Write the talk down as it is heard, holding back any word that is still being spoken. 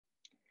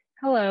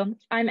Hello,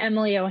 I'm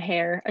Emily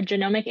O'Hare, a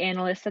genomic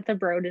analyst at the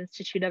Broad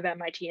Institute of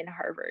MIT and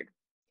Harvard.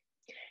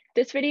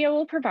 This video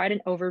will provide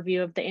an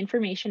overview of the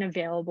information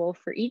available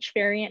for each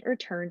variant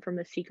returned from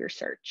a seqr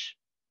search.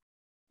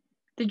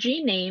 The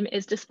gene name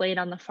is displayed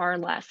on the far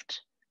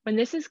left. When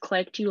this is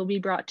clicked, you will be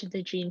brought to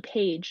the gene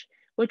page,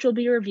 which will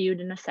be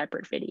reviewed in a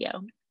separate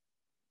video.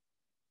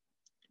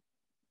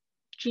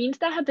 Genes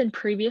that have been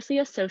previously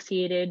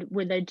associated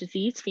with a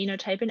disease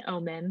phenotype in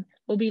OMIM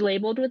will be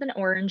labeled with an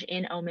orange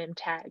in OMIM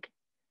tag.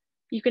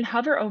 You can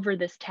hover over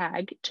this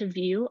tag to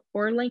view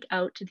or link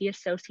out to the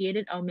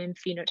associated OMIM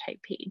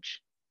phenotype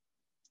page.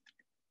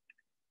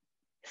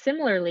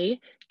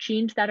 Similarly,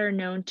 genes that are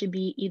known to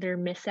be either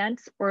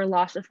missense or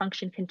loss of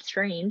function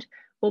constrained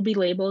will be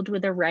labeled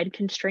with a red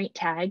constraint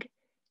tag,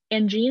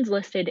 and genes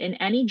listed in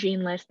any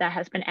gene list that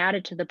has been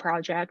added to the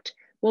project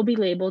will be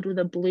labeled with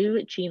a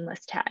blue gene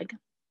list tag.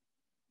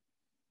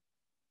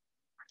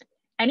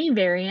 Any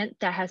variant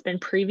that has been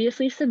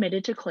previously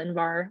submitted to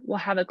ClinVar will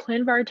have a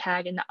ClinVar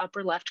tag in the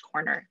upper left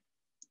corner.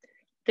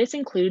 This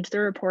includes the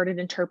reported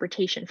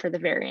interpretation for the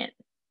variant.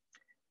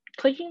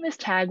 Clicking this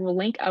tag will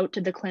link out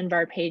to the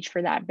ClinVar page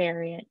for that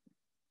variant.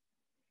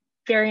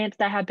 Variants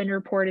that have been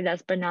reported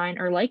as benign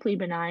or likely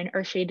benign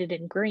are shaded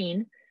in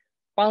green,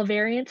 while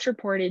variants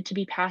reported to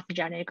be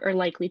pathogenic or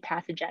likely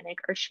pathogenic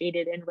are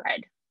shaded in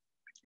red.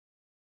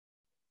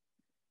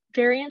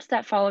 Variants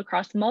that fall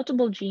across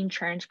multiple gene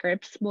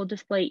transcripts will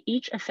display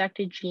each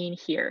affected gene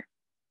here.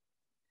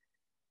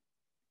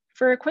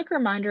 For a quick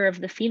reminder of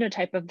the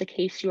phenotype of the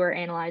case you are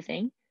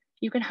analyzing,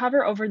 you can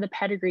hover over the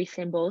pedigree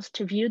symbols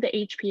to view the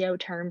HPO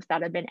terms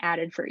that have been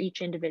added for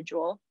each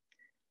individual,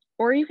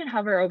 or you can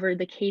hover over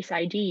the case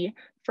ID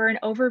for an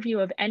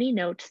overview of any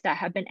notes that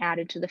have been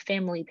added to the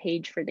family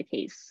page for the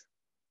case.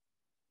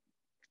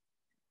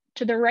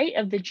 To the right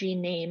of the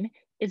gene name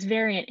is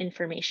variant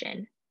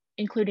information,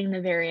 including the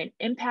variant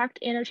impact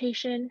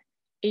annotation,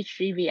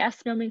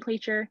 HGVS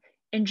nomenclature,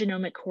 and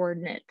genomic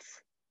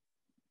coordinates.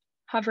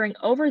 Hovering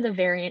over the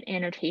variant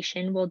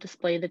annotation will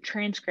display the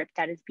transcript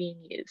that is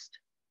being used.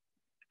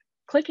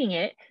 Clicking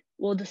it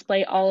will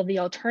display all of the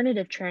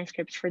alternative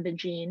transcripts for the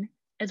gene,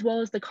 as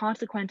well as the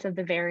consequence of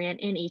the variant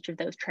in each of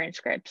those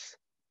transcripts.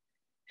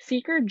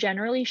 seqr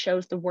generally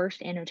shows the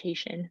worst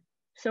annotation,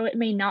 so it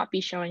may not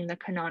be showing the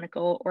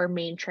canonical or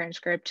main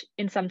transcript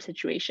in some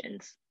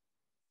situations.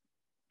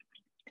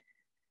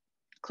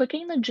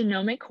 Clicking the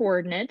genomic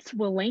coordinates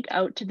will link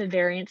out to the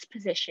variant's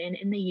position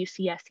in the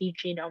UCSC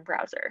genome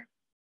browser.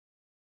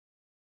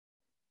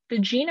 The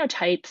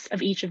genotypes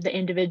of each of the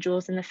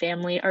individuals in the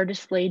family are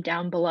displayed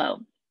down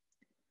below.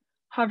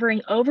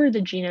 Hovering over the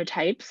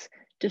genotypes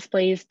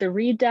displays the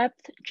read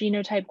depth,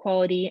 genotype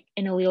quality,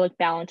 and allelic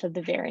balance of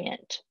the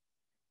variant.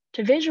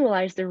 To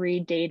visualize the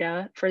read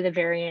data for the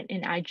variant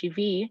in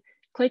IGV,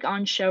 click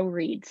on Show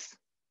Reads.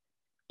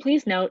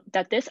 Please note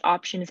that this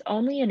option is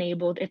only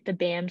enabled if the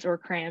BAMs or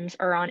CRAMs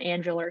are on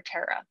Anvil or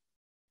Terra.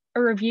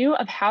 A review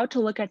of how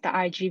to look at the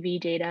IGV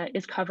data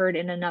is covered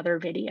in another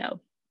video.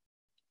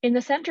 In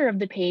the center of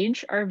the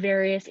page are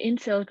various in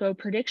silico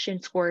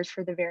prediction scores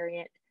for the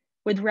variant,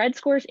 with red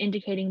scores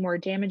indicating more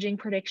damaging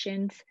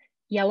predictions,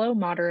 yellow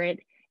moderate,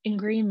 and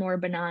green more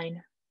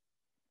benign.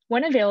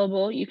 When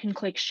available, you can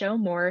click Show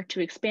More to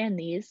expand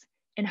these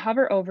and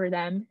hover over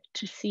them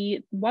to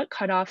see what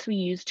cutoffs we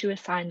use to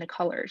assign the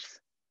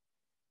colors.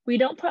 We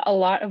don't put a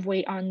lot of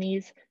weight on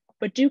these,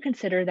 but do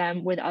consider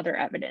them with other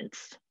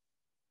evidence.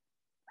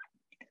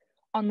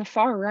 On the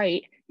far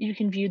right, you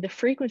can view the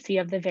frequency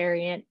of the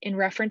variant in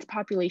reference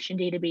population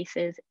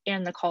databases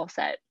and the call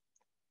set.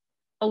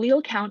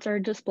 Allele counts are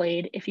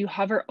displayed if you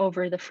hover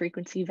over the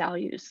frequency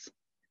values.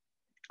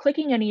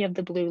 Clicking any of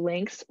the blue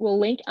links will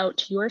link out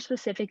to your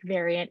specific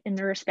variant in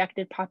the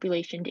respective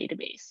population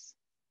database.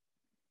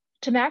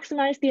 To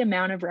maximize the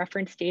amount of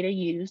reference data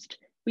used,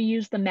 we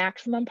use the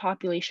maximum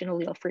population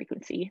allele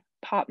frequency,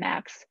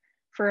 PopMax,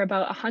 for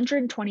about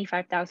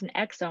 125,000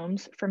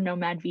 exomes from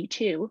Nomad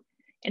v2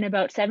 and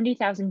about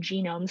 70,000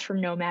 genomes from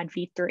Nomad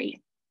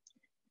v3.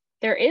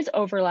 There is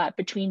overlap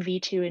between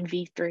v2 and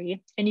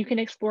v3, and you can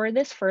explore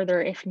this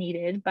further if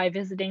needed by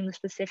visiting the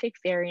specific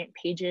variant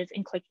pages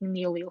and clicking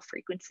the allele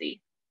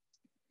frequency.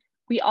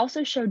 We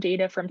also show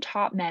data from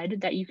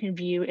TopMed that you can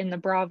view in the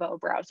Bravo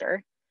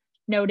browser,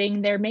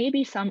 noting there may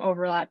be some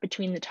overlap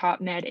between the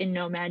TopMed and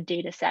Nomad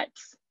data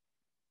sets.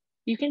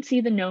 You can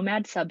see the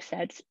Nomad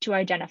subsets to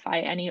identify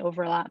any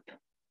overlap.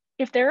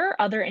 If there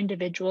are other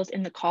individuals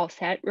in the call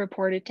set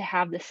reported to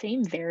have the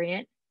same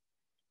variant,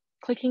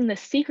 clicking the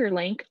seqr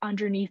link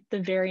underneath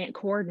the variant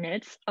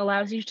coordinates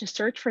allows you to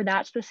search for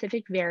that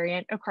specific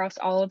variant across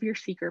all of your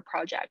seqr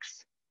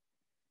projects.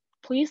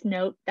 Please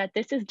note that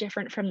this is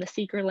different from the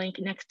seqr link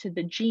next to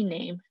the gene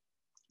name.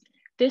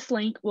 This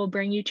link will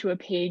bring you to a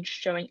page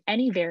showing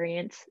any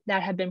variants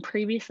that have been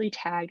previously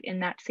tagged in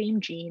that same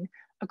gene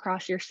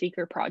across your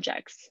seqr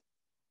projects.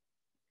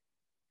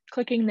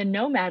 Clicking the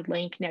Nomad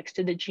link next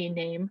to the gene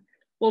name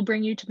will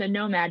bring you to the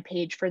Nomad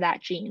page for that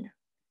gene.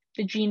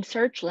 The gene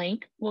search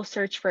link will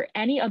search for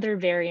any other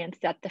variants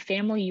that the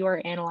family you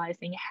are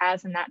analyzing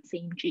has in that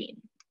same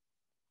gene.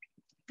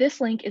 This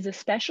link is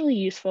especially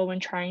useful when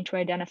trying to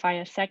identify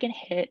a second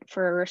hit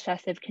for a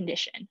recessive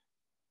condition.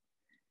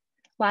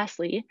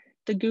 Lastly,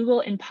 the Google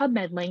and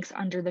PubMed links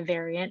under the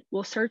variant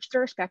will search the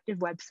respective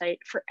website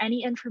for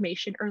any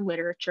information or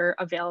literature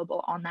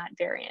available on that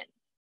variant.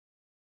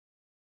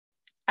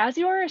 As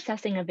you are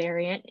assessing a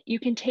variant, you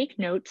can take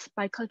notes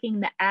by clicking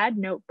the Add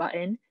Note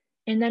button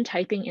and then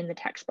typing in the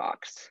text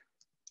box.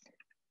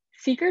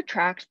 seqr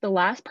tracks the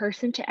last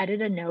person to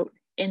edit a note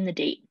and the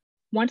date.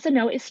 Once a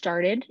note is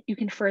started, you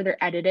can further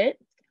edit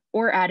it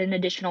or add an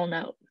additional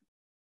note.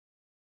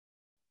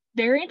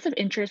 Variants of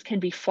interest can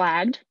be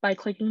flagged by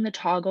clicking the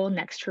toggle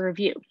next to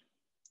Review.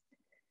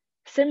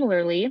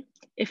 Similarly,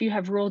 if you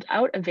have ruled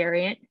out a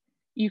variant,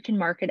 you can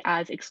mark it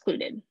as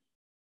excluded.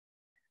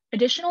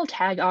 Additional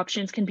tag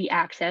options can be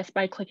accessed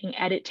by clicking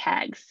Edit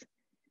Tags.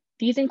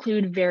 These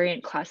include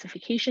variant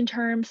classification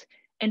terms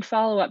and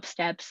follow-up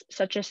steps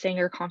such as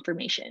Sanger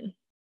confirmation.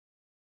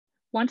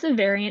 Once a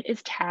variant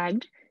is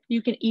tagged,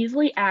 you can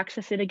easily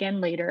access it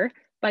again later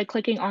by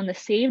clicking on the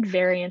Saved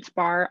Variants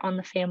bar on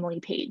the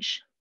Family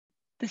page.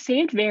 The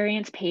Saved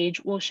Variants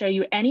page will show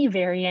you any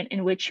variant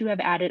in which you have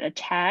added a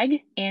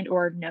tag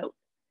and/or note.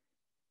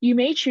 You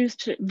may choose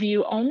to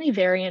view only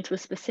variants with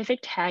specific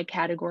tag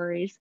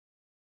categories.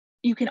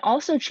 You can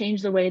also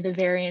change the way the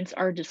variants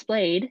are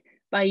displayed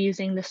by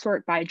using the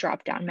Sort By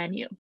drop-down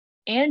menu.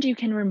 And you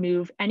can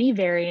remove any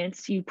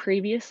variants you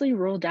previously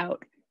ruled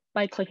out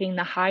by clicking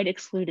the Hide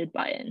Excluded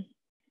button.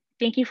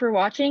 Thank you for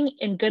watching,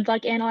 and good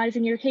luck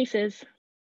analyzing your cases.